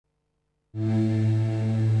סידור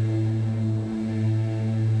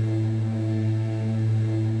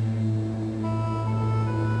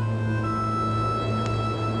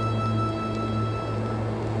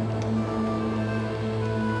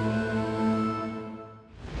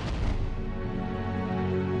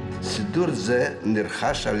זה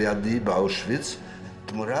נרכש על ידי באושוויץ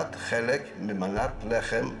תמורת חלק ממנת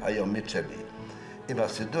לחם היומית שלי. עם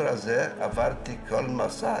הסידור הזה עברתי כל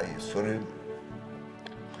מסע הייסורים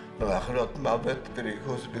במחנות מוות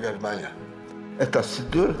וריכוז בגרמניה. את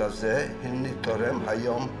הסידור הזה אני תורם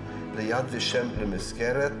היום ליד ושם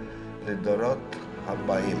למזכרת לדורות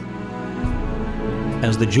הבאים.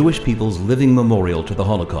 As the Jewish people's living memorial to the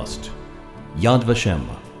Holocaust, Yad Vashem,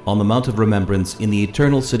 on the Mount of Remembrance in the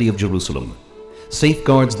eternal city of Jerusalem,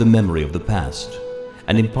 safeguards the memory of the past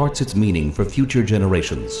and imparts its meaning for future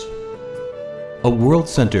generations. A world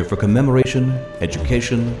center for commemoration,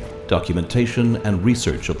 education, documentation, and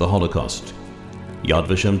research of the Holocaust, Yad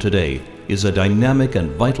Vashem today is a dynamic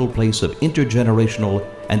and vital place of intergenerational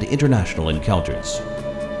and international encounters.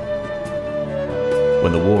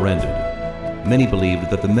 When the war ended, many believed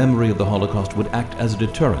that the memory of the Holocaust would act as a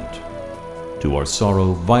deterrent. To our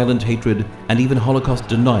sorrow, violent hatred, and even Holocaust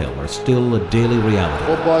denial are still a daily reality.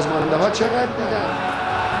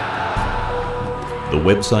 The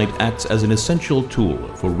website acts as an essential tool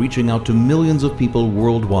for reaching out to millions of people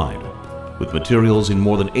worldwide, with materials in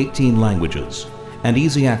more than 18 languages and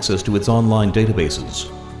easy access to its online databases.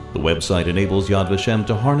 The website enables Yad Vashem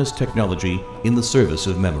to harness technology in the service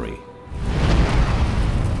of memory.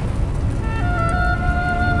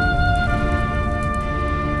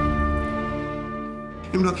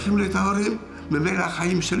 אם לוקחים לי את ההורים, ממילא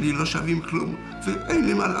החיים שלי לא שווים כלום, ואין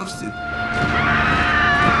לי מה להפסיד.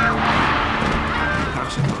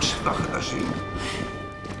 כך שתוך 7 חודשים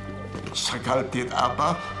שכלתי את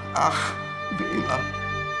אבא, אח ואמא.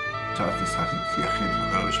 שרתי שחקתי יחיד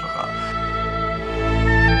בכל המשפחה.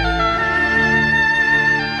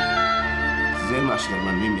 זה מה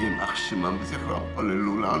שהגרמנים יימח שמם וזכרם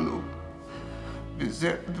עוללו לנו.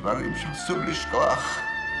 וזה דברים שאסור לשכוח.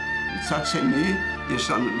 מצד שני,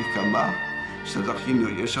 יש לנו נקמה שזכינו,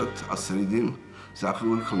 יש עוד השרידים, זכו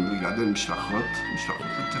לגדל משלחות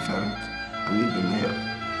לתפארת, אני ביניהם,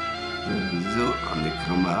 וזו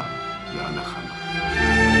הנקמה והנחמה.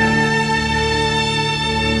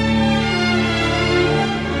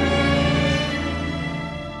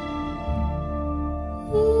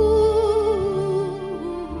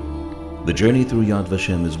 The journey through Yad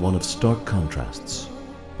Vashem is one of stark contrasts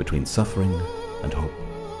between suffering and hope,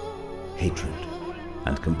 hatred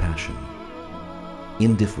and compassion,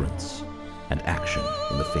 indifference and action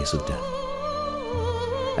in the face of death.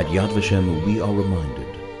 At Yad Vashem, we are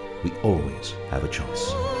reminded we always have a choice.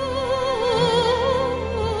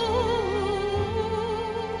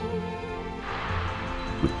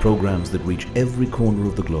 With programs that reach every corner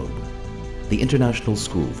of the globe, the International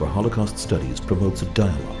School for Holocaust Studies promotes a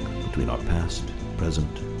dialogue between our past,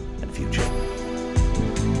 present, and future.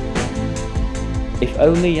 If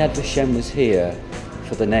only Yad Vashem was here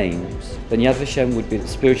for the names, then Yad Vashem would be the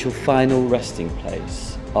spiritual final resting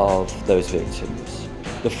place of those victims.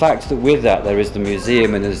 The fact that with that there is the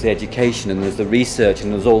museum and there's the education and there's the research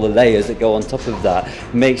and there's all the layers that go on top of that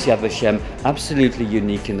makes Yad Vashem absolutely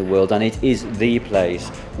unique in the world, and it is the place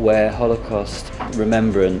where Holocaust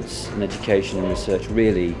remembrance and education and research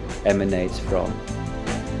really emanates from.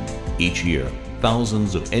 Each year,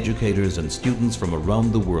 thousands of educators and students from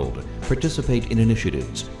around the world participate in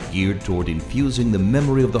initiatives geared toward infusing the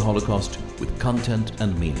memory of the Holocaust with content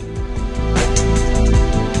and meaning.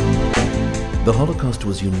 The Holocaust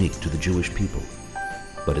was unique to the Jewish people,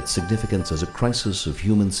 but its significance as a crisis of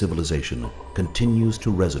human civilization continues to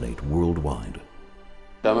resonate worldwide.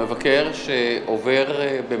 המבקר שעובר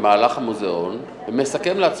במהלך המוזיאון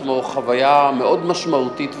מסכם לעצמו חוויה מאוד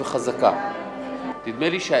משמעותית וחזקה. נדמה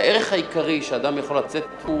לי שהערך העיקרי שאדם יכול לצאת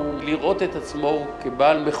הוא לראות את עצמו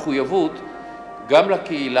כבעל מחויבות גם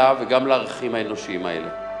לקהילה וגם לערכים האנושיים האלה.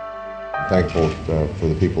 Thankful for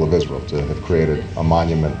the people of Israel to have created a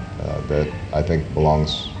monument that I think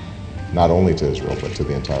belongs not only to Israel but to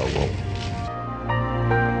the entire world.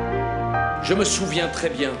 Je me souviens très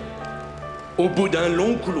bien, au bout d'un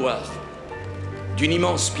long couloir, d'une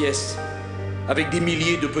immense pièce, avec des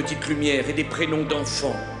milliers de petites lumières et des prénoms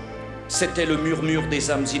d'enfants, c'était le murmure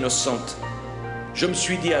des âmes innocentes. Je me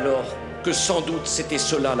suis dit alors que sans doute c'était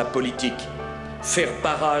cela la politique, faire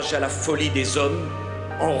barrage à la folie des hommes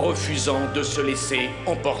en refusant de se laisser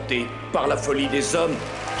emporter par la folie des hommes.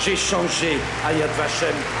 J'ai changé à Yad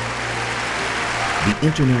Vashem. The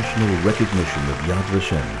international recognition of Yad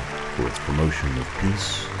Vashem for its promotion of peace,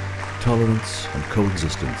 tolerance, and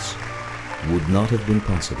coexistence would not have been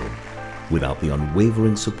possible without the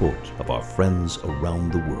unwavering support of our friends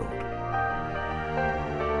around the world.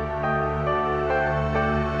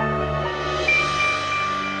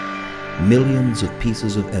 Millions of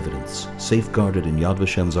pieces of evidence safeguarded in Yad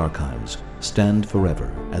Vashem's archives stand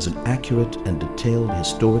forever as an accurate and detailed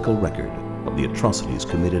historical record of the atrocities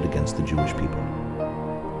committed against the Jewish people.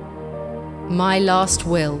 My last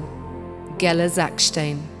will, Gela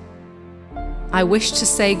Zachstein. I wish to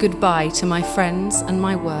say goodbye to my friends and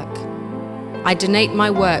my work. I donate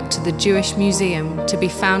my work to the Jewish Museum to be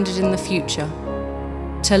founded in the future,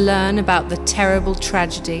 to learn about the terrible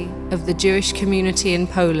tragedy of the Jewish community in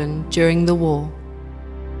Poland during the war.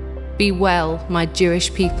 Be well, my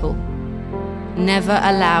Jewish people. Never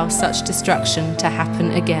allow such destruction to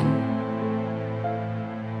happen again.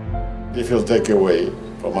 If you take away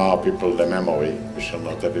from our people the memory, we shall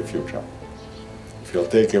not have a future. If you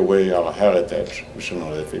take away our heritage, we shall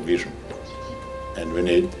not have a vision. And we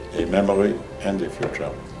need a memory and a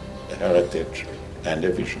future, a heritage and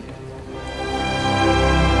a vision.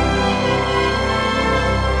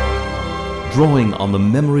 Drawing on the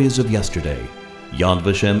memories of yesterday, Yad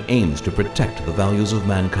Vashem aims to protect the values of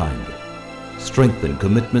mankind, strengthen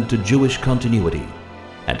commitment to Jewish continuity,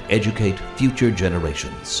 and educate future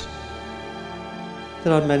generations.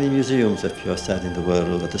 There are many museums, if you are sad in the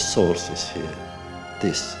world, that the source is here.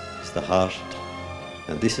 This is the heart,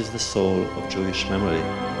 and this is the soul of Jewish memory.